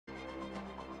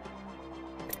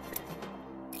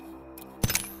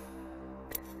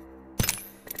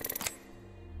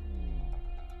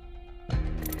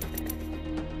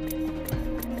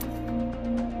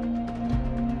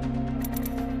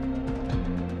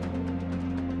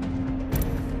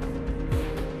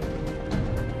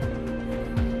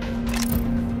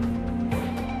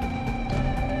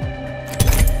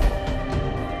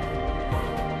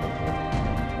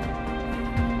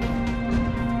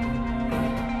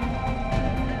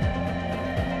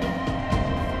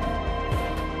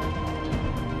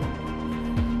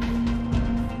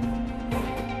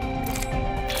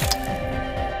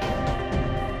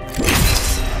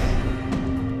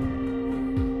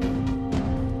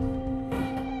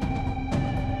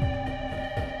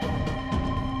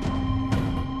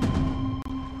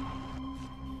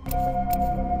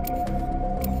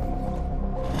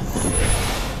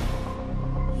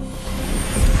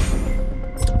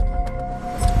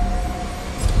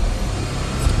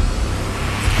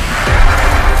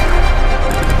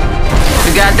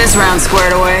this round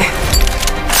squared away.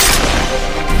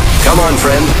 Come on,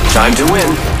 friend. Time to win.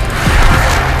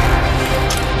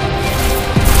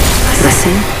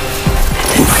 Listen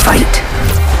and fight.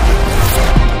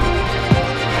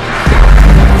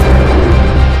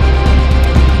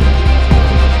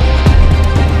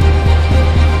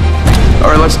 All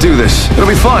right, let's do this. It'll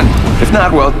be fun. If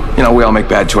not, well, you know, we all make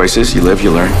bad choices. You live, you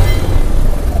learn.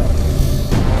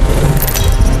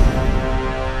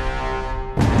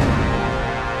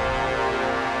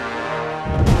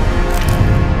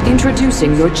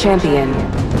 Introducing your champion.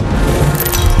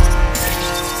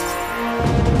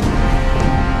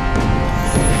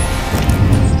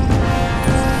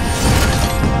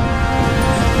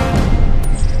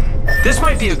 This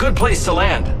might be a good place to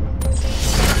land.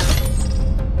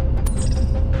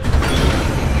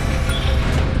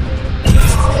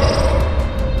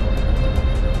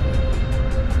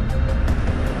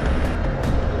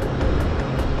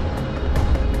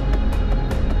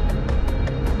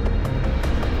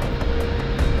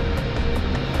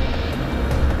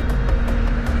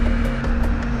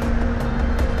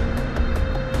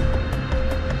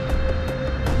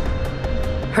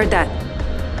 Heard that.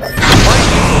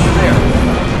 Over there.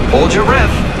 Hold your breath.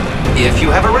 If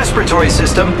you have a respiratory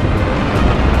system.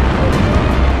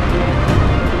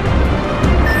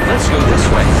 Let's go this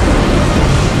way.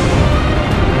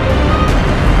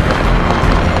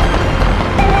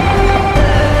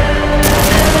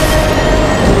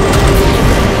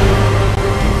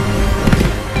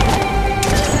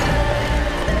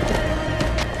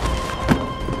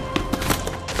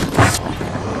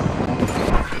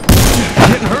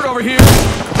 Getting hurt over here.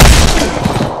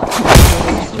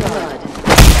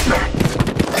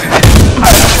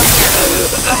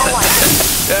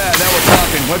 Yeah, now we're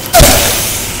talking. What's...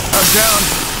 I'm down.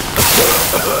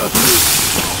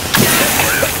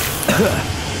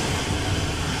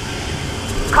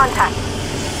 Contact.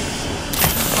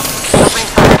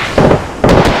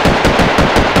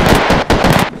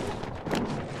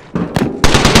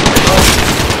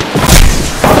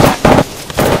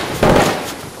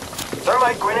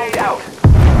 Thermite grenade out.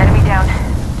 Enemy down.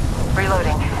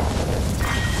 Reloading.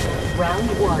 Round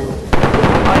one.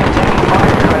 I am taking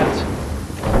fire, friends.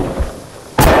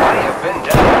 I have been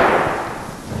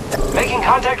down. Making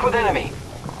contact with enemy.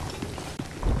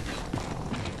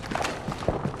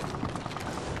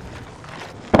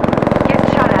 Get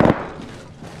shot at.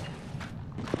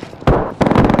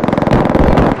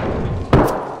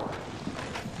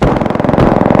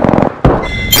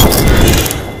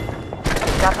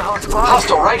 Got the whole squad.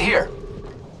 Hostile right here.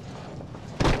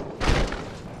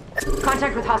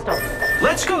 Contact with hostile.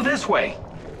 Let's go this way.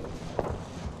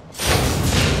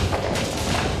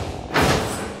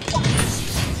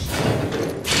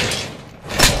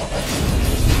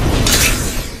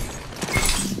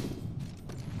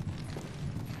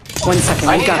 One second,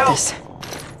 I I need got help. this.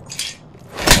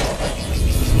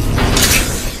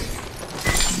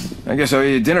 I guess I'll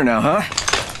eat dinner now, huh?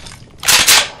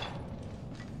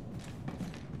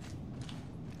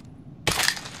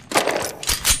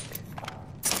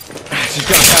 Just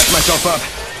gotta patch myself up.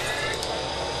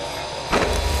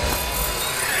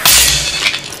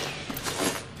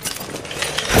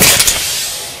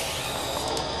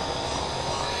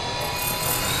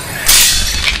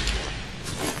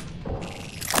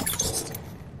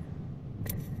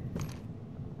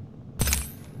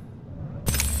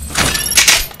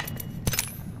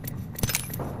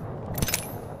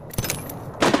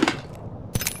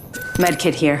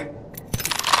 Medkit here.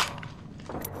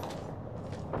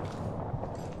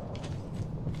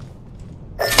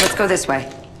 Let's go this way.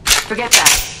 Forget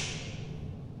that.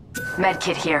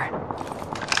 Medkit here.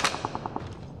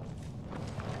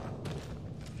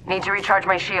 Need to recharge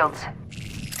my shields.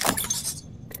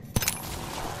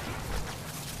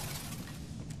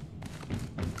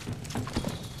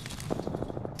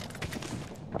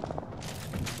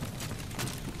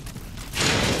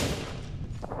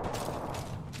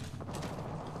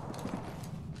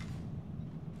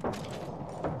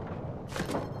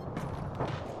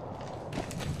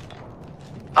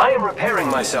 I am repairing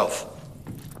myself.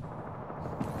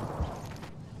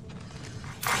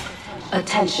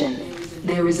 Attention.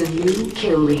 There is a new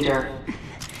kill leader.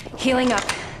 Healing up.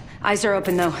 Eyes are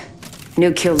open though.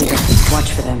 New kill leader.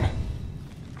 Watch for them.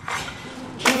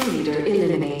 Kill leader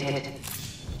eliminated.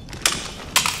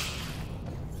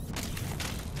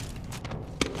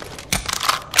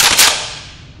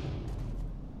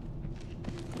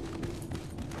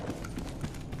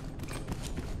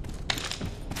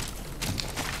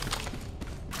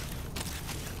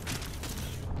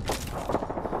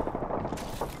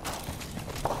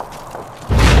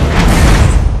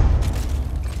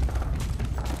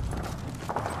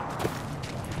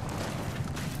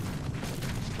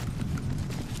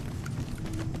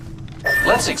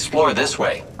 Let's explore this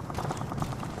way.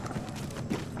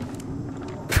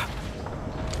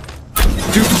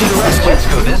 Troops to the rescue. Let's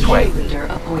go this way. Kill leader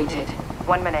appointed.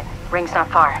 1 minute. Ring's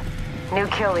not far. New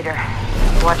kill leader.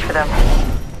 Watch for them.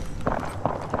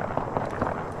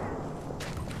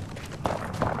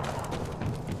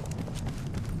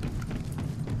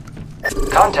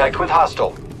 Contact with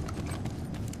hostile.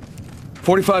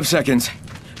 45 seconds.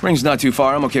 Ring's not too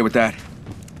far. I'm okay with that.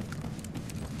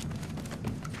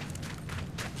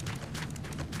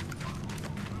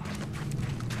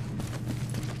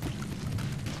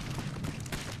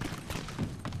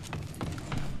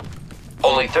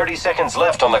 Only 30 seconds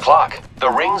left on the clock. The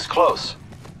ring's close.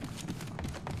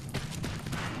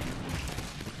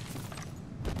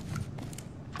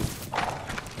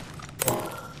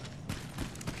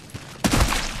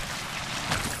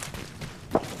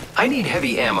 I need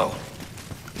heavy ammo.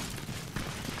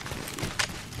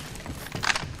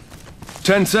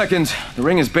 10 seconds. The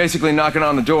ring is basically knocking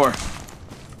on the door.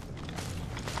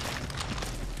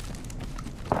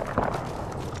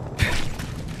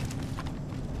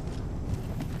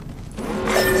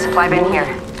 Supply bin here.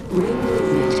 Ring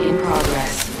movement in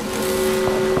progress.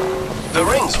 The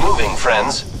ring's moving,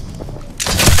 friends.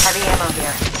 Heavy ammo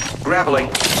here. Grappling.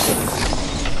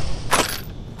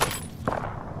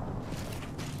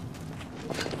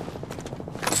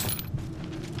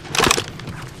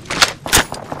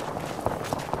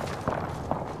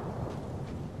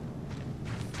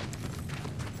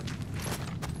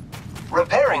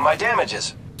 Repairing my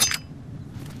damages.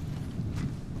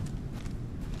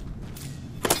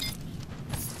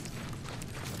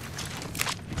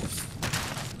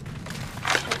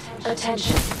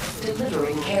 Attention.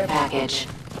 Delivering care package.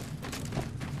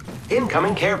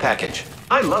 Incoming care package.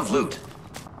 I love loot.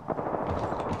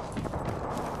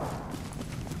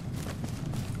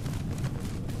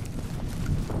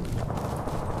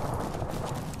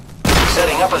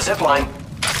 Setting up a zipline.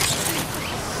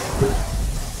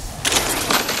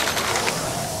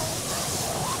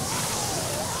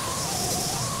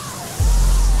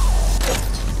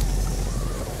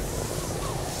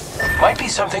 Might be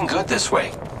something good this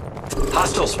way.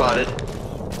 Hostile spotted.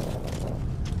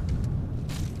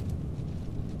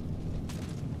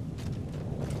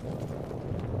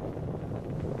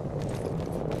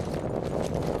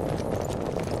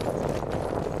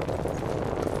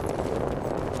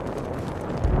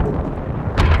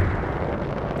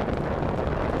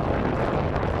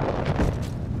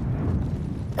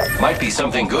 Might be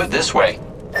something good this way.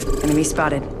 Enemy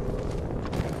spotted.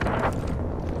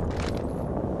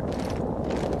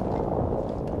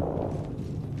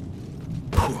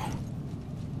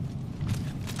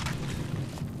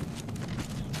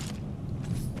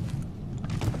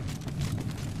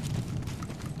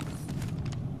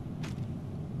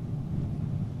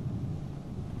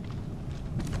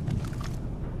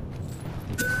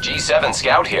 G7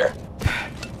 scout here.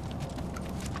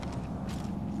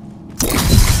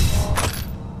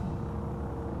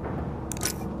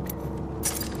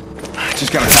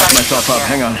 Just gotta patch myself up.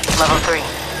 Hang on. Level 3.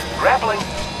 Grappling.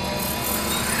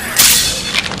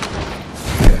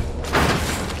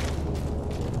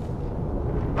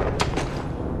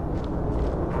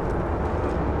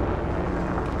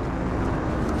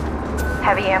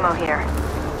 Heavy ammo here.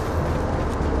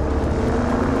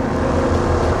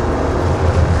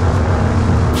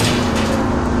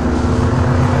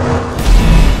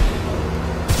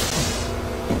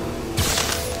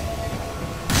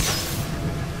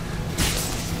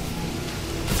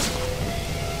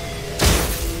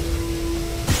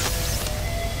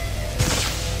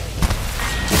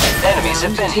 Enemies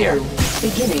have been here.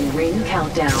 Beginning ring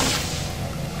countdown.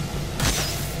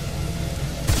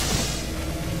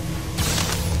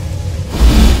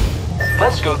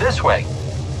 Let's go this way.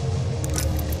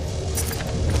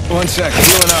 1 sec.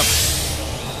 Healing up.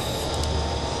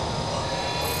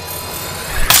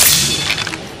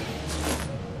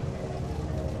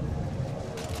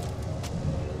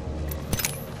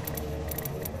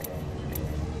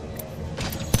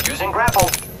 Using grapple.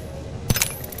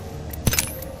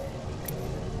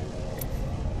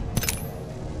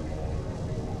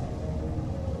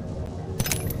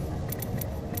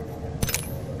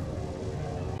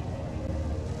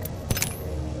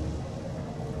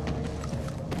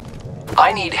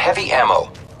 I need heavy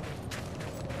ammo.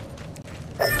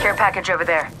 Care package over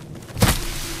there.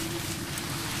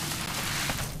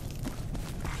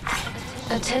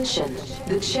 Attention.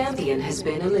 The champion has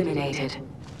been eliminated.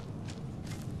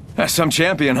 That's some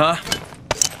champion, huh?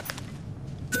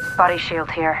 Body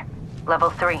shield here. Level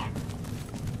 3.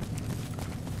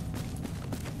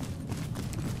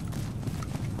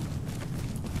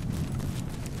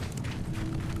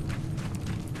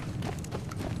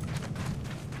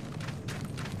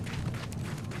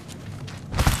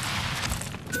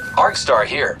 Arc Star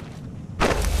here.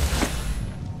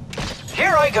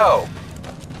 Here I go!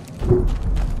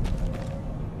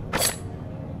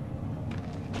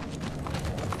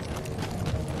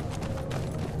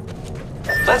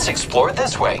 Let's explore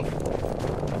this way.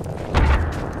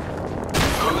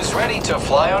 Who's ready to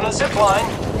fly on a zipline?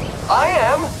 I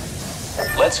am!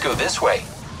 Let's go this way.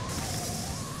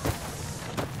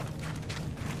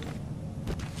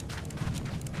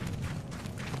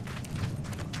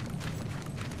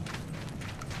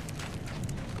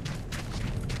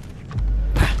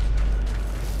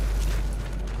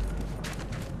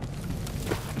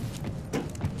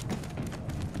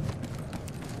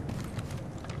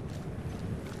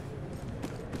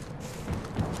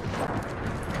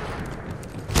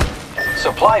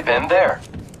 Supply bin there.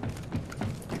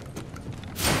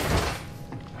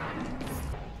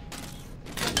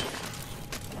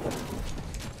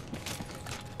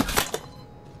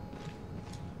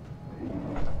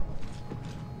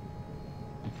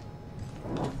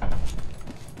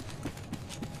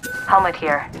 Helmet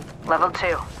here. Level 2.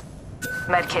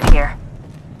 Medkit here.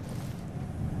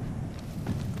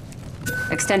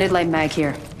 Extended light mag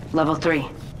here. Level 3.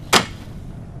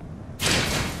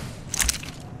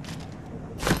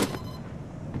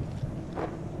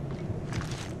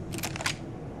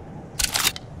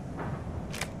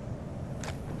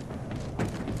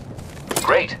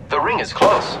 Great, the ring is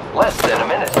close. Less than a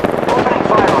minute. Opening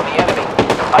fire on the enemy.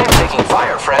 I am taking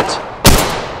fire, friends.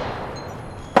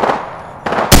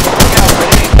 Look out,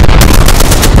 grenade.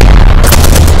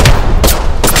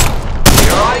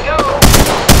 Here I go.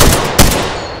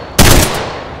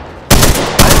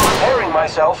 I am repairing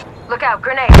myself. Look out,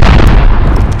 grenade!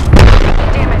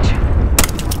 Damage.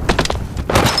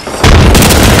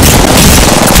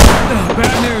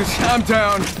 Bad news. I'm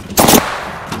down.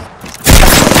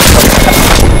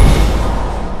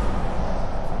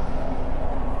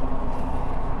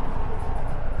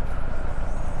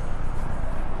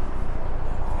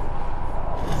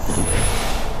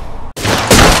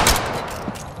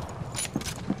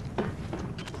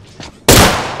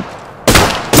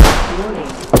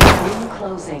 Warning. Room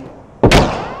closing.